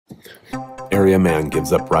Area man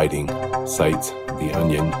gives up writing. Cites, The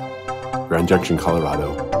Onion, Grand Junction,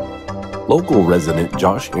 Colorado. Local resident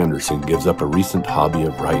Josh Anderson gives up a recent hobby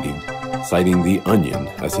of writing, citing The Onion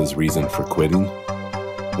as his reason for quitting.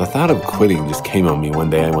 The thought of quitting just came on me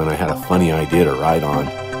one day when I had a funny idea to write on.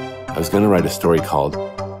 I was going to write a story called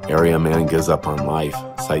Area Man Gives Up on Life,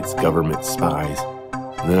 Cites Government Spies.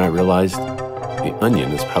 And then I realized The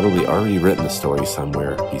Onion has probably already written the story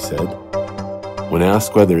somewhere, he said. When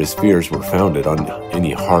asked whether his fears were founded on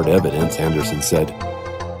any hard evidence, Anderson said,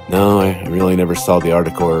 "No, I really never saw the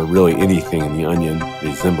article or really anything in The Onion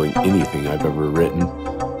resembling anything I've ever written.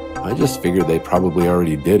 I just figured they probably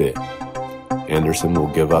already did it." Anderson will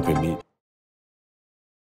give up and meet